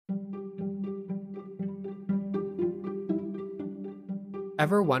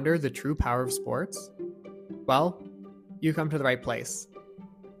Ever wonder the true power of sports? Well, you come to the right place.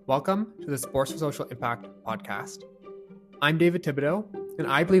 Welcome to the Sports for Social Impact podcast. I'm David Thibodeau, and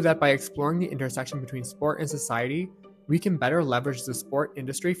I believe that by exploring the intersection between sport and society, we can better leverage the sport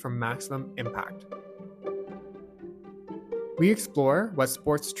industry for maximum impact. We explore what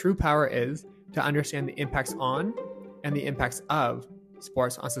sports' true power is to understand the impacts on and the impacts of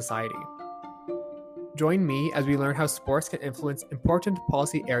sports on society. Join me as we learn how sports can influence important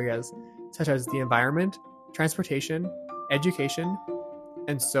policy areas such as the environment, transportation, education,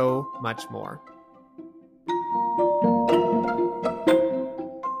 and so much more.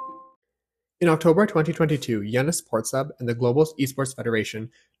 In October 2022, Yunus and the Global ESports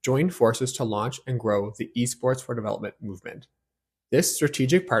Federation joined forces to launch and grow the ESports for Development movement. This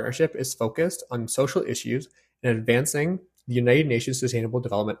strategic partnership is focused on social issues and advancing the United Nations Sustainable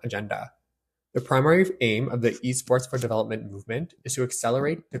Development Agenda. The primary aim of the Esports for Development movement is to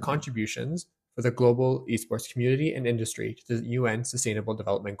accelerate the contributions for the global esports community and industry to the UN Sustainable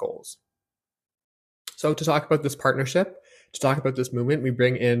Development Goals. So to talk about this partnership, to talk about this movement, we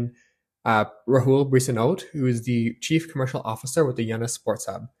bring in Rahul Bissoonauth, who is the Chief Commercial Officer with the Yunus Sports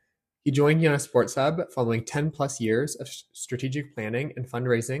Hub. He joined Yunus Sports Hub following 10 plus years of strategic planning and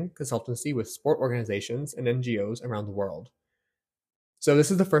fundraising consultancy with sport organizations and NGOs around the world. So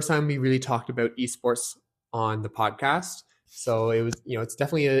this is the first time we really talked about esports on the podcast. So it was, it's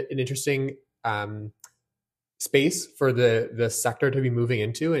definitely an interesting space for the sector to be moving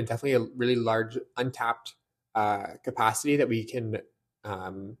into, and definitely a really large untapped capacity that we can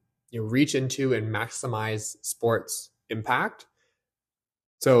reach into and maximize sports impact.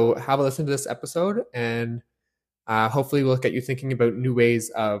 So have a listen to this episode, and hopefully we'll get you thinking about new ways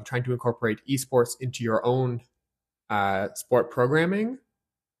of trying to incorporate esports into your own sport programming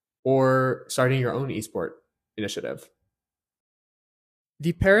or starting your own esport initiative.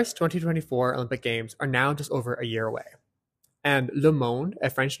 The Paris 2024 Olympic Games are now just over a year away. And Le Monde, a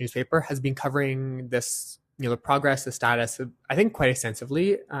French newspaper, has been covering this, the progress, the status, I think quite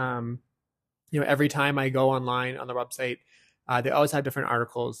extensively. Every time I go online on the website, they always have different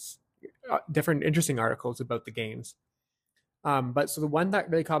articles, different interesting articles about the games. But so the one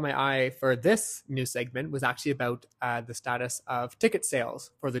that really caught my eye for this news segment was actually about the status of ticket sales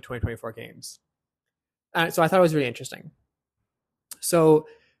for the 2024 games. So I thought it was really interesting. So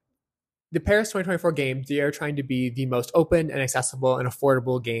the Paris 2024 games, they are trying to be the most open and accessible and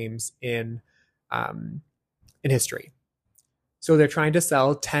affordable games in history. So they're trying to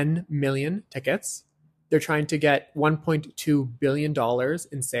sell 10 million tickets. They're trying to get $1.2 billion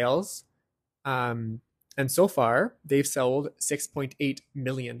in sales. And so far, they've sold 6.8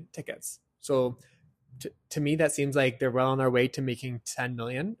 million tickets. So to me, that seems like they're well on their way to making 10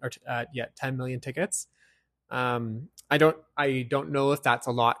 million tickets. I don't know if that's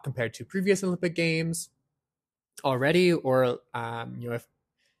a lot compared to previous Olympic Games already, or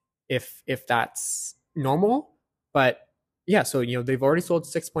if that's normal. But yeah, so they've already sold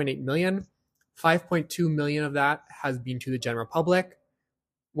 6.8 million. 5.2 million of that has been to the general public.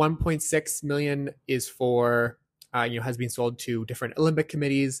 1.6 million is for has been sold to different Olympic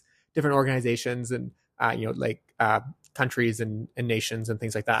committees, different organizations, and countries and nations and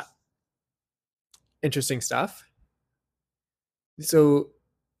things like that. Interesting stuff. So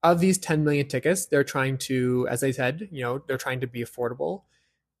of these 10 million tickets, they're trying to, as I said, they're trying to be affordable.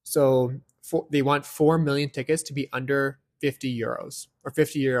 So they want 4 million tickets to be under 50 euros or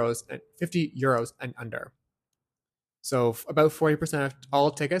 50 euros and under. So about 40% of all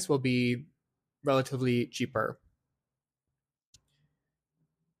tickets will be relatively cheaper.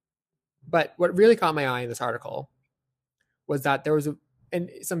 But what really caught my eye in this article was that there was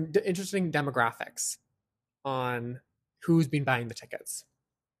some interesting demographics on who's been buying the tickets.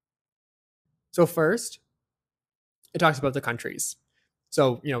 So first, it talks about the countries.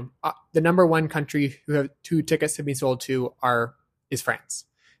 So, the number one country who tickets have been sold to is France.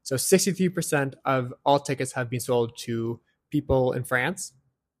 So 63% of all tickets have been sold to people in France,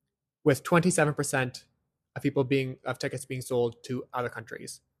 with 27% of tickets being sold to other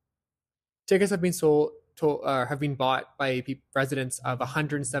countries. Tickets have been bought by residents of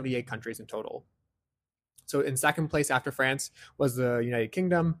 178 countries in total. So in second place after France was the United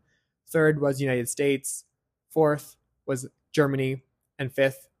Kingdom, third was the United States, fourth was Germany, and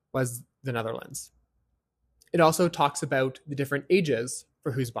fifth was the Netherlands. It also talks about the different ages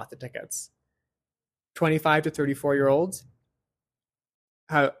for who's bought the tickets. 25 to 34-year-olds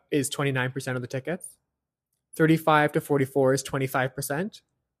is 29% of the tickets. 35 to 44 is 25%.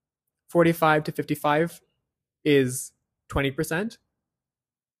 45 to 55 is 20%.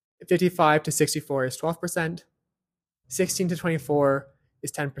 55 to 64 is 12%. 16 to 24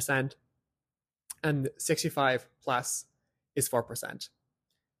 is 10%, and 65 plus is 4%.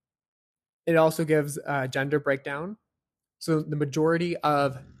 It also gives a gender breakdown. So the majority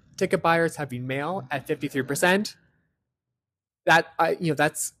of ticket buyers have been male at 53%.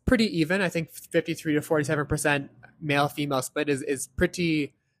 That's pretty even. I think 53 to 47% male female split is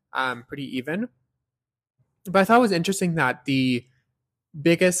pretty even. But I thought it was interesting that the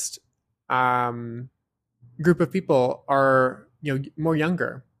biggest group of people are more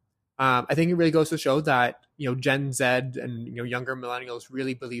younger. I think it really goes to show that Gen Z and younger millennials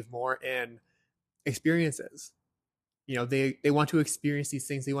really believe more in experiences. They want to experience these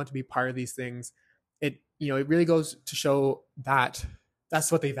things. They want to be part of these things. It really goes to show that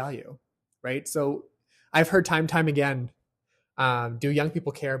that's what they value, right? So I've heard time again, do young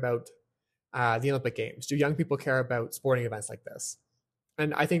people care about the Olympic Games? Do young people care about sporting events like this?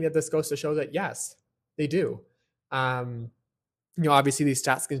 And I think that this goes to show that yes, they do. Obviously these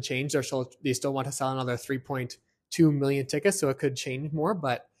stats can change. They still want to sell another 3.2 million tickets, so it could change more.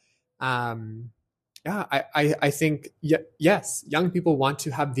 But I think yes, young people want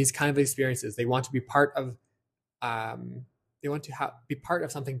to have these kind of experiences. They want to be part of be part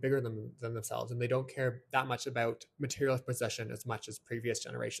of something bigger than themselves, and they don't care that much about material possession as much as previous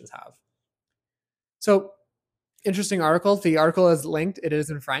generations have. So interesting article. The article is linked. It is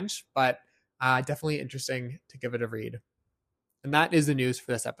in French, but definitely interesting to give it a read. And that is the news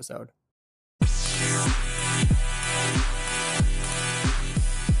for this episode.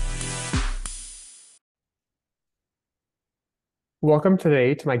 Welcome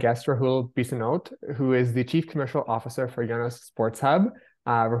today to my guest, Rahul Bissoonauth, who is the Chief Commercial Officer for Yunus Sports Hub.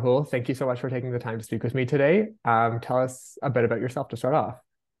 Rahul, thank you so much for taking the time to speak with me today. Tell us a bit about yourself to start off.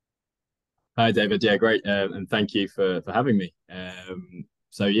 Hi, David. Yeah, great. And thank you for having me.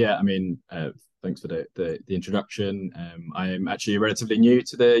 Thanks for the introduction. I am actually relatively new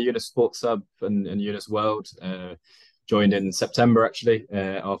to the Yunus Sports Hub and Yunus World. Joined in September, actually,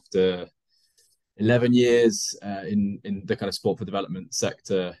 after 11 years in the kind of sport for development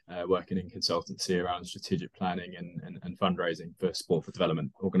sector, working in consultancy around strategic planning and fundraising for sport for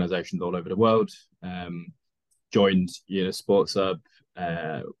development organizations all over the world. Joined Yunus Sports Hub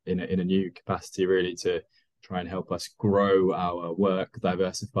in a new capacity, really, to try and help us grow our work,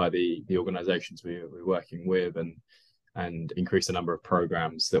 diversify the organizations we're working with, and increase the number of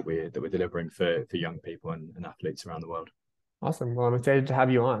programs that we're delivering for young people and athletes around the world. Awesome. Well, I'm excited to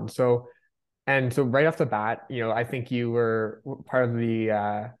have you on. So right off the bat, I think you were part of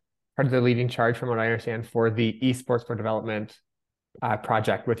the leading charge, from what I understand, for the ESports for Development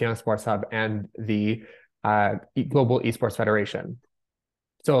project with Young Sports Hub and the Global Esports Federation.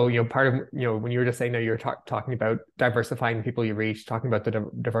 So, part of, when you were just saying that you're talking about diversifying the people you reach, talking about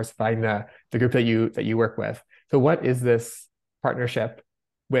diversifying the group that you work with. So what is this partnership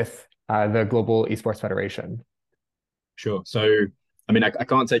with the Global Esports Federation? Sure. So, I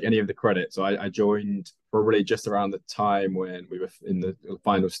can't take any of the credit. So I joined probably just around the time when we were in the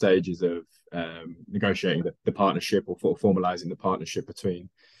final stages of negotiating the partnership, or formalizing the partnership between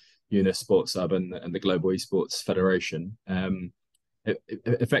Yunus Sports Hub and the Global Esports Federation.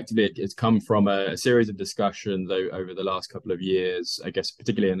 Effectively, it's come from a series of discussions over the last couple of years, I guess,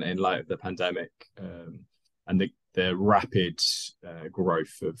 particularly in light of the pandemic, and the rapid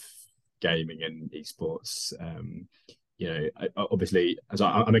growth of gaming and esports. Obviously, as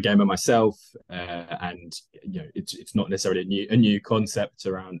I'm a gamer myself, and it's not necessarily a new concept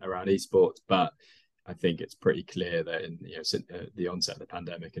around esports, but I think it's pretty clear that since the onset of the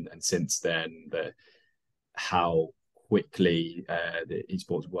pandemic and since then, how quickly the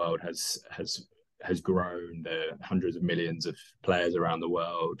esports world has grown, the hundreds of millions of players around the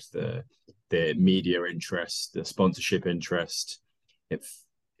world, the media interest, the sponsorship interest.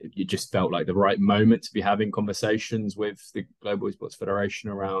 It just felt like the right moment to be having conversations with the Global Esports Federation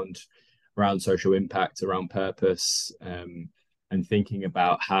around social impact, around purpose, and thinking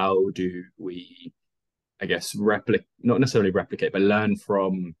about how do we, I guess, not necessarily replicate, but learn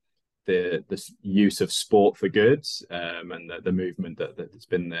from the use of sport for good, and the movement that's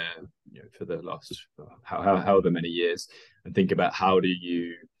been there for the last however many years, and think about how do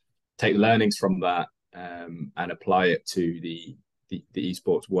you take learnings from that and apply it to the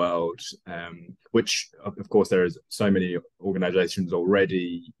esports world, which of course there is so many organizations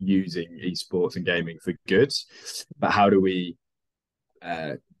already using esports and gaming for good, but how do we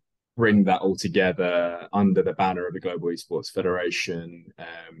bring that all together under the banner of the Global Esports Federation,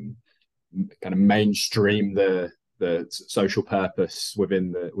 kind of mainstream the social purpose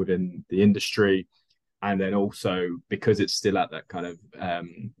within the industry, and then also, because it's still at that kind of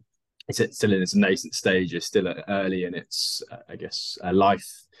it's still in its nascent stage, it's still early in its, I guess, life.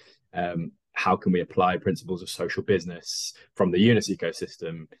 How can we apply principles of social business from the Yunus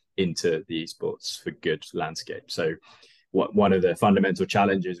ecosystem into the esports for good landscape? So, one of the fundamental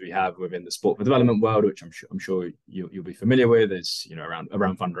challenges we have within the sport for development world, which I'm sure you'll be familiar with, is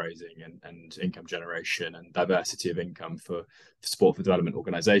around fundraising and income generation and diversity of income for sport for development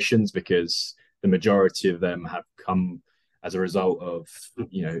organisations, because the majority of them have come as a result of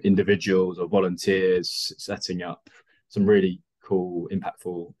individuals or volunteers setting up some really cool,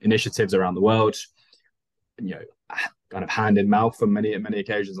 impactful initiatives around the world. Kind of hand in mouth on many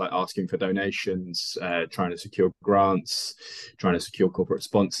occasions, like asking for donations, trying to secure grants, trying to secure corporate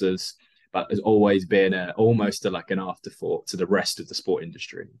sponsors, but has always been almost like an afterthought to the rest of the sport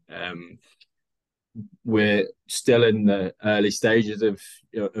industry. We're still in the early stages of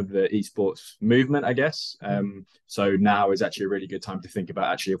the esports movement, I guess. So now is actually a really good time to think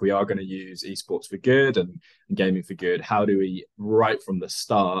about, actually, if we are going to use esports for good and gaming for good, how do we right from the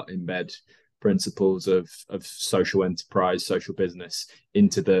start embed principles of social enterprise, social business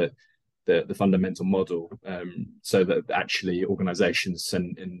into the fundamental model, so that actually organizations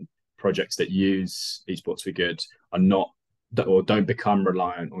and projects that use esports for good are not, or don't become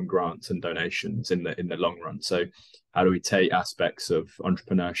reliant on grants and donations in the long run. So how do we take aspects of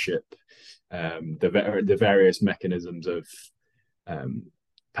entrepreneurship, the various mechanisms of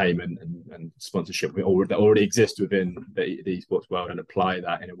payment and sponsorship that already exist within the esports world, and apply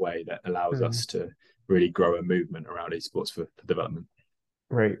that in a way that allows us to really grow a movement around esports for development.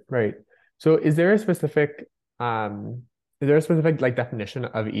 Right. So is there a specific like definition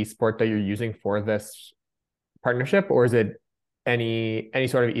of esport that you're using for this partnership, or is it any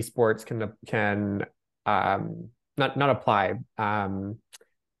sort of esports can not apply, I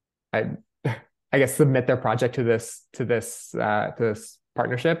guess submit their project to this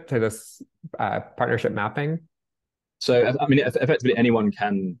partnership, to this partnership mapping? So, I mean, effectively anyone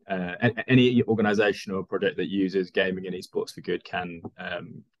can, any organization or project that uses gaming and esports for good can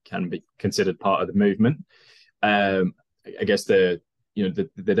be considered part of the movement. I guess the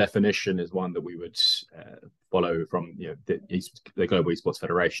definition is one that we would follow from the Global Esports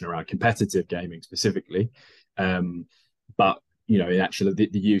Federation around competitive gaming specifically. But in actually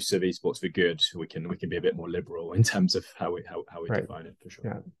the use of esports for good, we can be a bit more liberal in terms of how we right. define it, for sure.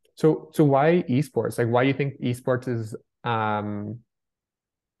 Yeah. So why esports? Like, why do you think esports is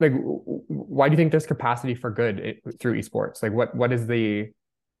like, why do you think there's capacity for good through esports? Like, what is the,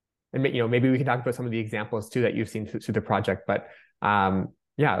 and maybe we can talk about some of the examples too that you've seen through the project, but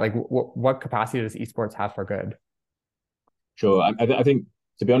yeah, like what capacity does esports have for good? Sure. I think,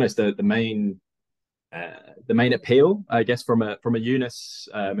 to be honest, the main appeal, I guess, from a Yunus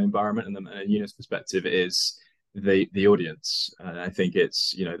environment and a Yunus perspective, is the audience. I think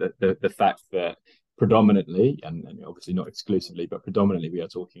it's the fact that predominantly, and obviously not exclusively, but predominantly, we are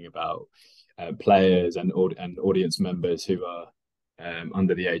talking about players and audience members who are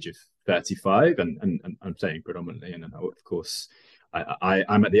under the age of 35, and I'm saying predominantly, and of course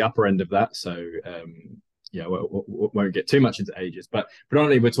I'm at the upper end of that, so won't get too much into ages, but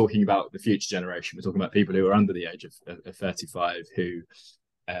predominantly we're talking about the future generation. We're talking about people who are under the age of 35, who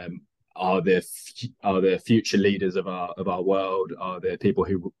are the future leaders of our world, are the people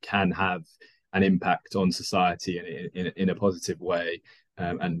who can have an impact on society in a positive way,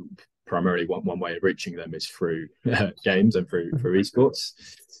 and primarily one way of reaching them is through games and through esports.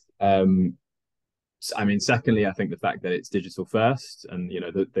 I mean, secondly, I think the fact that it's digital first, and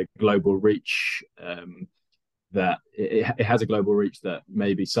the global reach, that it has a global reach that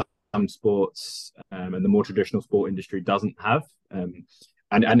maybe some sports and the more traditional sport industry doesn't have, and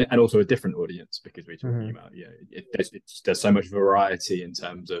also a different audience, because we're talking about there's so much variety in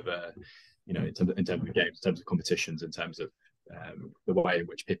terms of in terms of games, in terms of competitions, in terms of the way in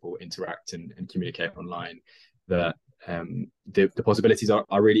which people interact and communicate online, that the possibilities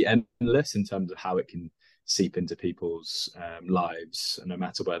are really endless in terms of how it can seep into people's lives, no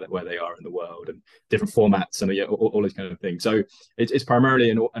matter where they are in the world, and different formats, and all those kind of things. So it's primarily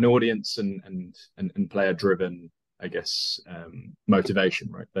an audience and player driven, I guess,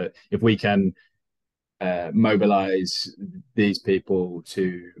 motivation, right? That if we can mobilize these people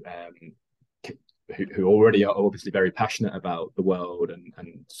who already are obviously very passionate about the world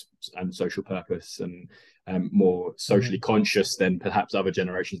and social purpose, and more socially conscious than perhaps other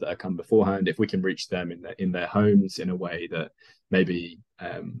generations that have come beforehand, if we can reach them in their homes in a way that maybe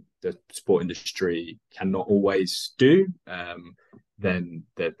the sport industry cannot always do, then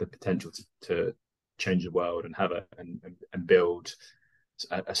the potential to change the world and have and build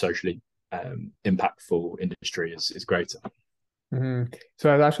a socially impactful industry is greater. So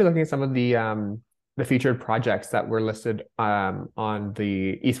I was actually looking at some of the featured projects that were listed on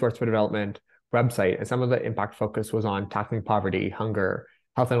the esports for development website, and some of the impact focus was on tackling poverty, hunger,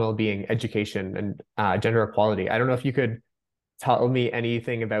 health and well-being, education, and gender equality. I don't know if you could tell me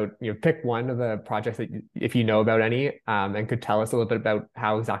anything about, pick one of the projects that if you know about any, and could tell us a little bit about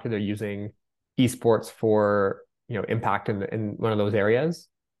how exactly they're using esports for, impact in one of those areas.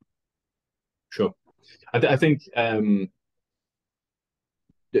 Sure. I think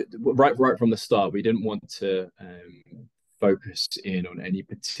right from the start, we didn't want to focus in on any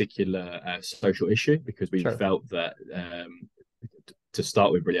particular social issue, because we Sure. felt that to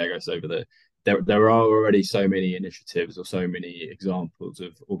start with, really, I guess over there are already so many initiatives or so many examples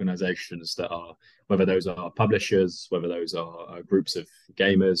of organizations that are, whether those are publishers, whether those are groups of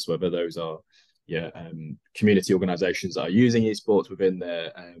gamers, whether those are community organizations that are using esports within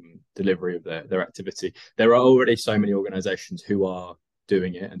their delivery of their activity. There are already so many organizations who are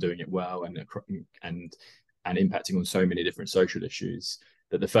doing it and doing it well, and impacting on so many different social issues,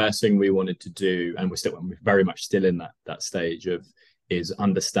 that the first thing we wanted to do, and we're very much still in that stage of, is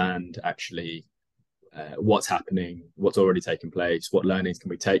understand actually what's happening, what's already taken place, what learnings can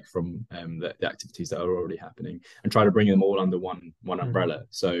we take from the activities that are already happening, and try to bring them all under one Mm-hmm. umbrella.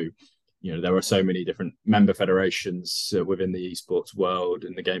 So there are so many different member federations within the esports world,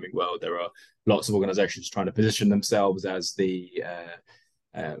 in the gaming world. There are lots of organizations trying to position themselves as the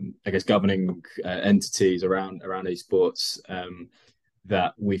I guess governing entities around esports,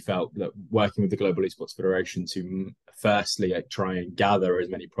 that we felt that working with the Global Esports Federation to firstly try and gather as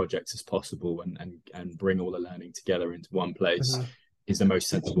many projects as possible, and bring all the learning together into one place, Mm-hmm. is the most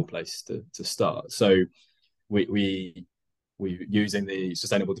sensible place to start. So we using the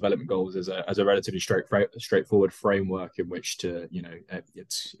Sustainable Development Goals as a relatively straightforward framework in which to,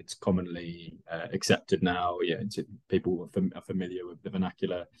 it's commonly accepted now. People are familiar with the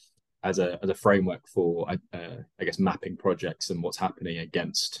vernacular as a framework for I guess mapping projects and what's happening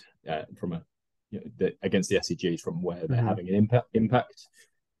against from a against the SDGs, from where they're Mm-hmm. having an impact.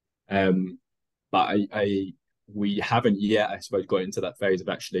 But we haven't yet, I suppose, got into that phase of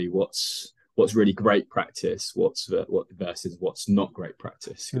actually what's really great practice, what versus what's not great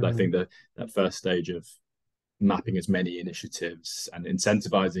practice. Because I Mm-hmm. think that first stage of mapping as many initiatives and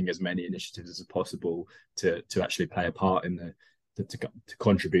incentivizing as many initiatives as possible to actually play a part in to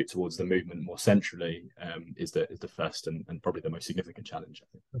contribute towards the movement more centrally, is the first and probably the most significant challenge, I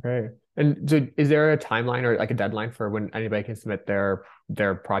think. Okay. And so is there a timeline or like a deadline for when anybody can submit their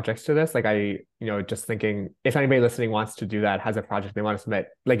projects to this? Like just thinking, if anybody listening wants to do that, has a project they want to submit,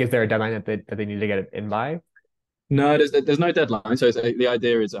 like is there a deadline that they need to get it in by? No, there's no deadline. So the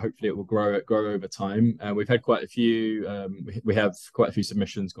idea is that hopefully it will grow over time. We've had quite a few. We have quite a few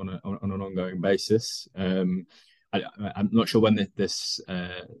submissions on an ongoing basis. I'm not sure when this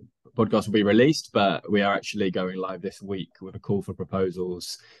podcast will be released, but we are actually going live this week with a call for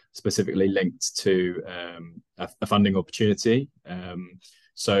proposals specifically linked to a funding opportunity.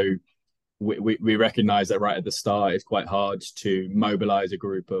 So we recognize that right at the start, it's quite hard to mobilize a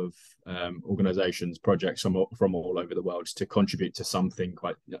group of organizations, projects from all over the world to contribute to something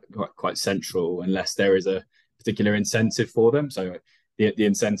quite central, unless there is a particular incentive for them. So the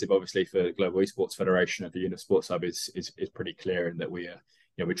incentive, obviously, for Global Esports Federation at the Yunus Sports Hub is pretty clear, in that we are,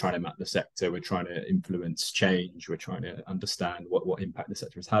 we're trying to map the sector, we're trying to influence change, we're trying to understand what impact the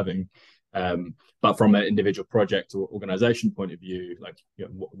sector is having. But from an individual project or organization point of view, like,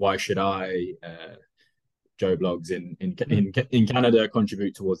 why should I, Joe Blogs in Canada,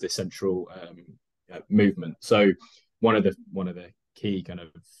 contribute towards this central movement? So one of the key kind of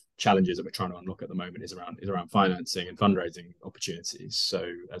challenges that we're trying to unlock at the moment is around financing and fundraising opportunities.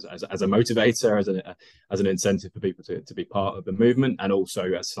 So as a motivator, as an incentive for people to be part of the movement, and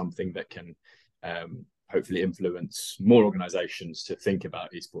also as something that can hopefully influence more organizations to think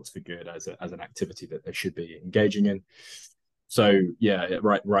about esports for good as an activity that they should be engaging in. So yeah,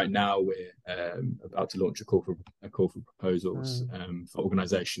 right now we're about to launch a call for proposals for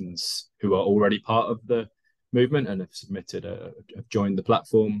organizations who are already part of the movement and have submitted have joined the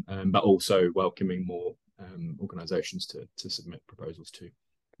platform, but also welcoming more organizations to submit proposals too.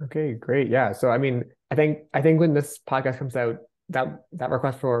 Okay, great. Yeah. So I mean, I think when this podcast comes out, that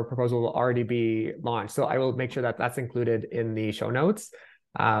request for proposal will already be launched. So I will make sure that that's included in the show notes.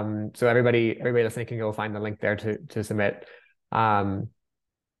 So everybody listening can go find the link there to submit. Um,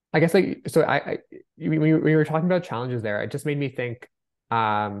 I guess like so we were talking about challenges there. It just made me think,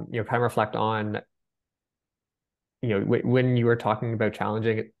 kind of reflect on, when you were talking about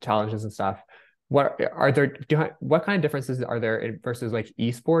challenges and stuff. What kind of differences are there versus like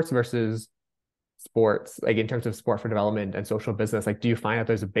esports versus sports, like in terms of sport for development and social business, like do you find that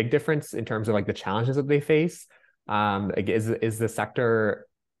there's a big difference in terms of like the challenges that they face? Like is the sector,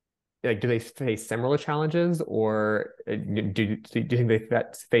 like do they face similar challenges, or do you think they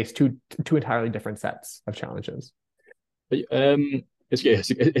face two entirely different sets of challenges?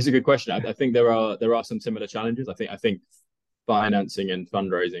 It's a good question. I think there are some similar challenges. I think financing and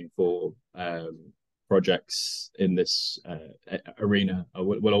fundraising for projects in this arena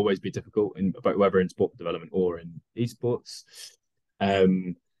will always be difficult, whether in sport development or in esports.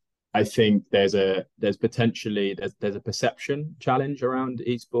 Um, I think there's potentially there's a perception challenge around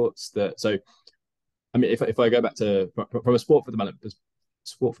esports that so I mean if I go back to from a sport for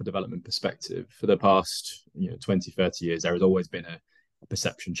development perspective for the past 20 30 years there has always been a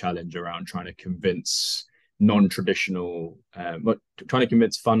perception challenge around trying to convince non-traditional trying to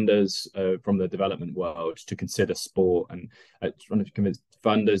convince funders from the development world to consider sport and trying to convince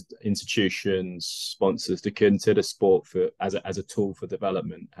funders, institutions, sponsors to consider sport as a tool for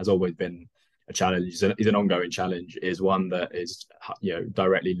development has always been a challenge. Is an ongoing challenge. Is one that is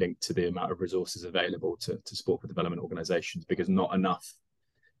directly linked to the amount of resources available to sport for development organisations, because not enough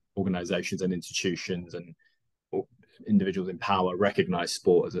organisations and institutions and individuals in power recognize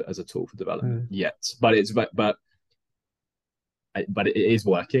sport as a tool for development yet. But it is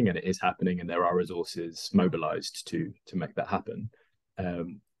working and it is happening, and there are resources mobilized to make that happen.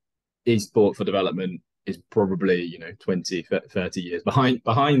 Esport for development is probably 20 30 years behind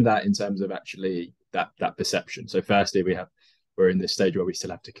that in terms of actually that perception. So firstly we're in this stage where we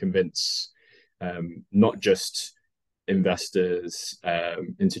still have to convince not just investors,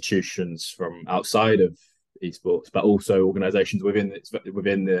 institutions from outside of esports, but also organizations within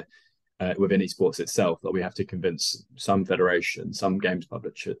esports itself, that we have to convince some federations, some games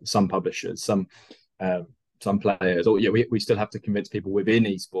publishers, some players, or we still have to convince people within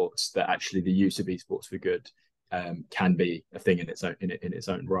esports that actually the use of esports for good can be a thing in its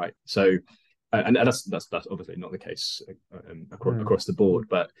own right. So and that's obviously not the case across the board,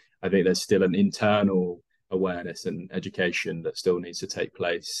 but I think there's still an internal awareness and education that still needs to take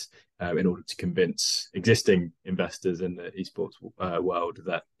place in order to convince existing investors in the esports world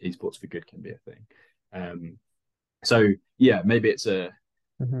that esports for good can be a thing. So yeah, maybe it's the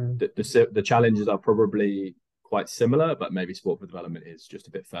challenges are probably quite similar, but maybe sport for development is just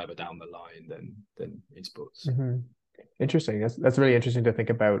a bit further down the line than esports. Interesting. That's really interesting to think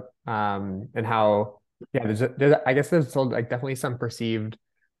about, and how there's I guess there's still like definitely some perceived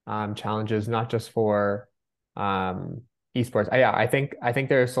challenges, not just for esports. I think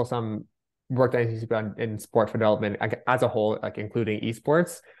there's still some work that needs to be done in sport for development as a whole, like including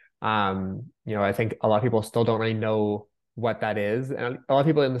esports. I think a lot of people still don't really know what that is, and a lot of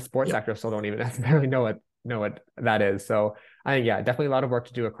people in the sports sector still don't even necessarily know what that is. So I think definitely a lot of work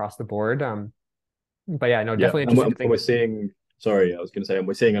to do across the board. But definitely interesting to think. We're seeing. Sorry, I was going to say, and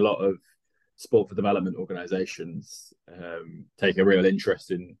we're seeing a lot of sport for development organizations take a real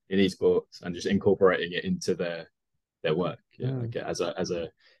interest in esports and just incorporating it into their work. Like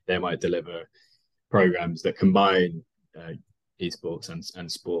they might deliver programs that combine esports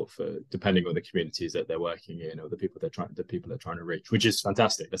and sport for depending on the communities that they're working in or the people they're trying to reach, which is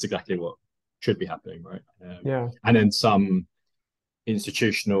fantastic. That's exactly what should be happening, right? And then some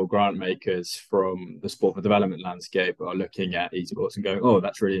institutional grant makers from the sport for development landscape are looking at esports and going, oh,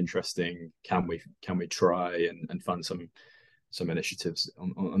 that's really interesting, can we try and fund some initiatives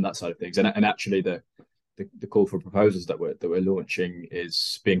on that side of things. And actually the call for proposals that we're launching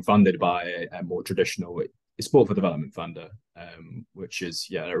is being funded by a more traditional sport for development funder, which is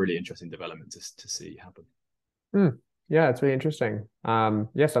a really interesting development to see happen. Yeah, it's really interesting.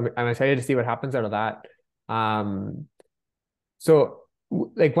 Yes, I'm excited to see what happens out of that. So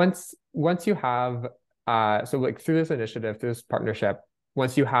like once you have so like through this initiative, through this partnership,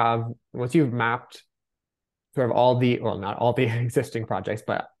 once you've mapped sort of not all the existing projects,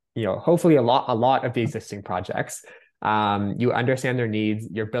 but hopefully a lot of the existing projects, you understand their needs,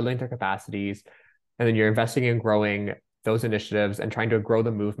 you're building their capacities, and then you're investing in growing those initiatives and trying to grow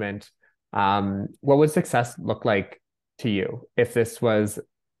the movement. What would success look like to you if this was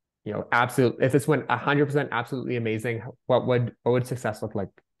if this went 100% absolutely amazing? What would success look like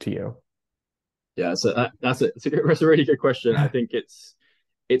to you? Yeah, so that's a really good question. I think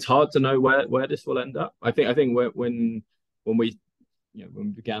it's hard to know where this will end up. I think when we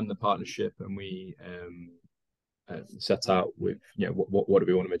began the partnership and we set out with what do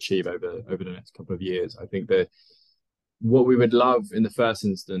we want to achieve over the next couple of years, I think that what we would love in the first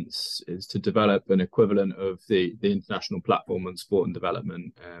instance is to develop an equivalent of the international platform on sport and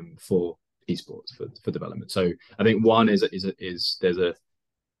development for esports for development. So I think one is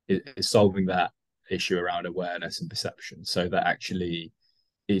solving that issue around awareness and perception, so that actually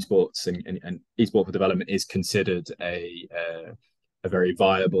esports and esport for development is considered a very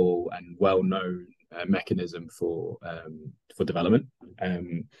viable and well-known mechanism for development.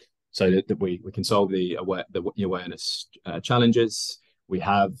 So that we can solve the awareness challenges. We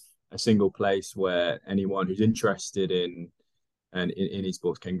have a single place where anyone who's interested in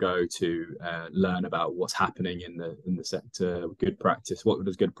esports can go to learn about what's happening in the sector, good practice. What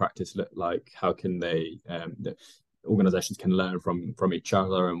does good practice look like? How can the organizations can learn from each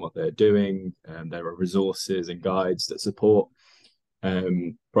other and what they're doing. There are resources and guides that support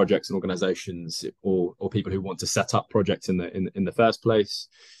projects and organizations or people who want to set up projects in the first place.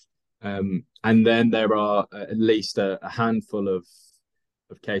 And then there are at least a handful of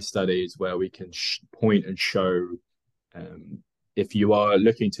case studies where we can point and show if you are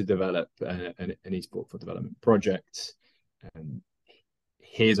looking to develop an esport for development project,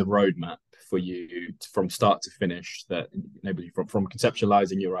 here's a roadmap for you from start to finish that enables you from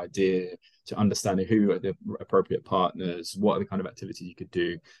conceptualizing your idea to understanding who are the appropriate partners, what are the kind of activities you could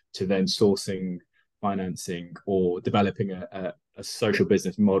do, to then sourcing, financing, or developing a social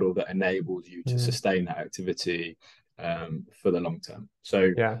business model that enables you to sustain that activity for the long term.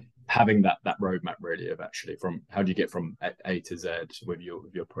 So having that roadmap really of actually from how do you get from A to Z with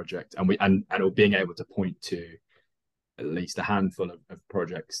your project, and being able to point to at least a handful of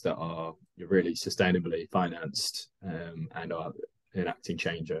projects that are really sustainably financed and are enacting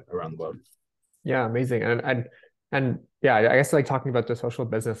change around the world. Yeah, amazing. And yeah, I guess like talking about the social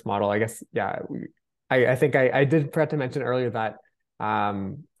business model, I guess, I think I did forget to mention earlier that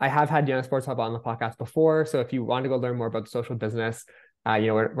I have had Yunus Sports Hub on the podcast before. So if you want to go learn more about the social business,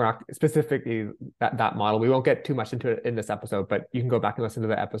 we're not specifically that model. We won't get too much into it in this episode, but you can go back and listen to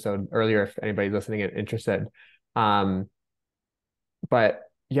the episode earlier if anybody's listening and interested. But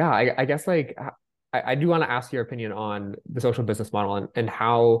yeah, I guess like I do want to ask your opinion on the social business model and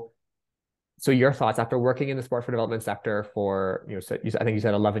how. So your thoughts after working in the sport for development sector for I think you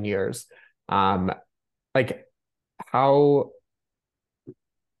said 11 years, like how,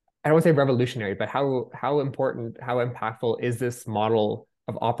 I don't want to say revolutionary, but how important, how impactful is this model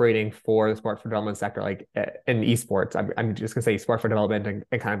of operating for the sport for development sector, like in esports? I'm just gonna say sport for development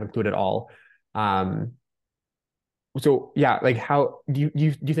and kind of include it all. So yeah, like how do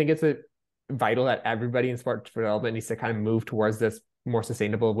you think it's vital that everybody in sport for development needs to kind of move towards this more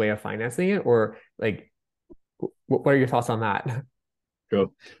sustainable way of financing it, or like what are your thoughts on that?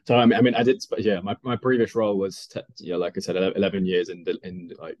 Sure. So I mean, I did. Yeah, my previous role was, like I said, 11 years in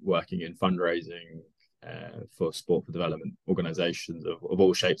like working in fundraising for sport for development organizations of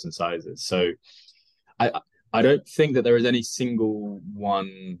all shapes and sizes. So I don't think that there is any single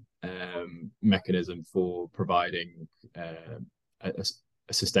one mechanism for providing a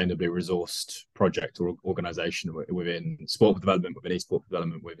sustainably resourced project or organization within sport development, within esport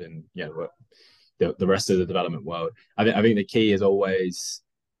development, within the rest of the development world. I think the key is always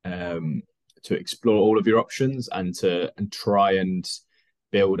to explore all of your options and try and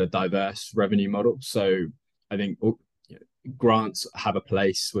build a diverse revenue model. So I think grants have a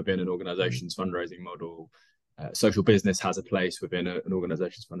place within an organization's fundraising model. Social business has a place within an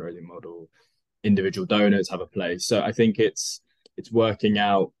organization's fundraising model. Individual donors have a place. So I think it's working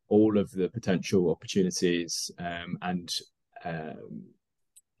out all of the potential opportunities and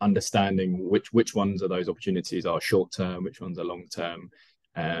understanding which ones of those opportunities are short term, which ones are long term.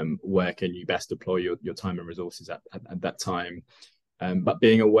 Where can you best deploy your time and resources at that time? But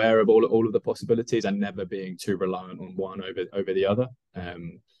being aware of all of the possibilities and never being too reliant on one over the other.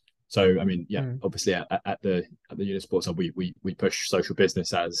 So I mean, obviously at the Yunus Sports Hub, we push social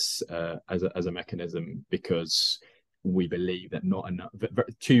business as a mechanism because we believe that not enough,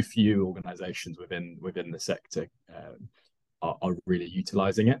 too few organizations within the sector are really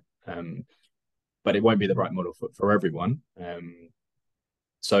utilizing it. But it won't be the right model for everyone.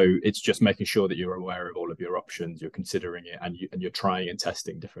 So it's just making sure that you're aware of all of your options, you're considering it, and you're trying and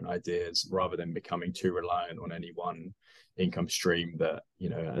testing different ideas rather than becoming too reliant on any one income stream that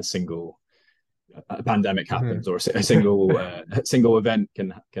a pandemic happens or a single event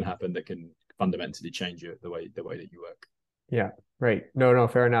can happen that can fundamentally change the way that you work. Yeah, right. No,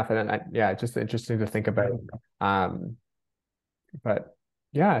 fair enough. And it's just interesting to think about. But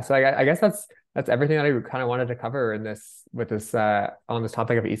yeah, so I guess that's everything that I kind of wanted to cover on this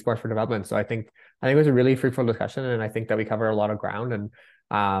topic of esports for development. So I think it was a really fruitful discussion, and I think that we covered a lot of ground. And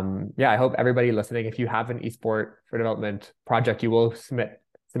I hope everybody listening, if you have an esport for development project, you will submit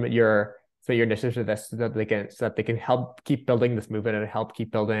your initiative to this so that they can help keep building this movement and help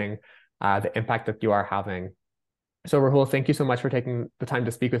keep building the impact that you are having. So Rahul, thank you so much for taking the time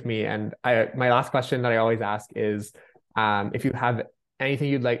to speak with me. And my last question that I always ask is, if you have anything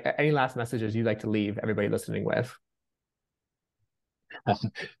you'd like, any last messages you'd like to leave everybody listening with.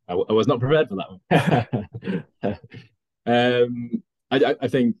 I was not prepared for that one. I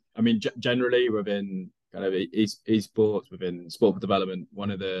think, I mean, generally within kind of esports, within sport for development,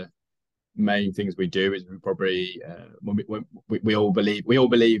 one of the main things we do is we probably when we all believe,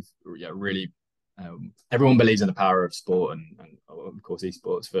 yeah, really, everyone believes in the power of sport and of course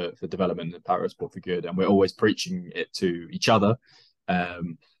esports for development and the power of sport for good, and we're always preaching it to each other.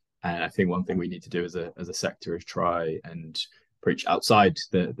 And I think one thing we need to do as a sector is try and preach outside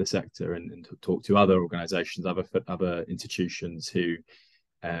the sector and talk to other organizations, other institutions who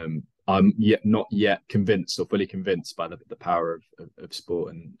I'm not yet convinced or fully convinced by the power of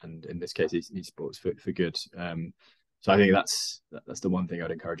sport and in this case esports for good. So I think that's the one thing I'd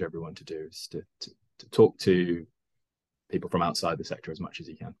encourage everyone to do is to talk to people from outside the sector as much as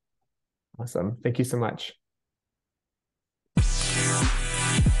you can. Awesome. Thank you so much.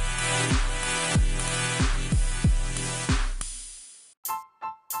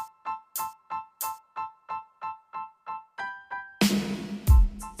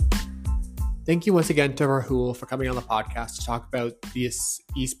 Thank you once again to Rahul for coming on the podcast to talk about this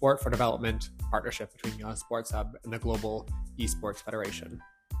eSport for Development partnership between Yunus Sports Hub and the Global Esports Federation.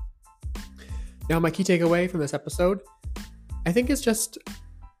 Now, my key takeaway from this episode, I think, is just,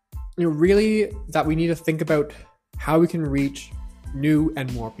 really that we need to think about how we can reach new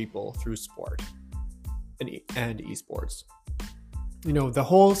and more people through sport and esports. The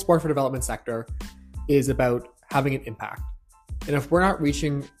whole sport for development sector is about having an impact. And if we're not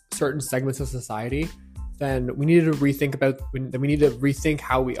reaching certain segments of society, then we need to rethink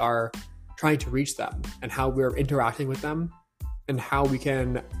how we are trying to reach them and how we're interacting with them and how we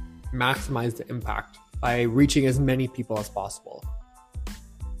can maximize the impact by reaching as many people as possible.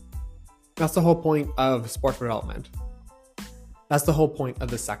 That's the whole point of sport for development. That's the whole point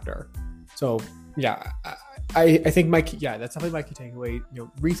of this sector. So yeah, I think that's definitely my key takeaway.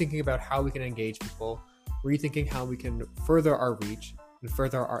 Rethinking about how we can engage people, rethinking how we can further our reach and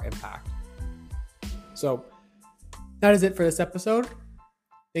further our impact. So that is it for this episode.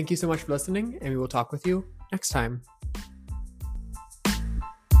 Thank you so much for listening, and we will talk with you next time.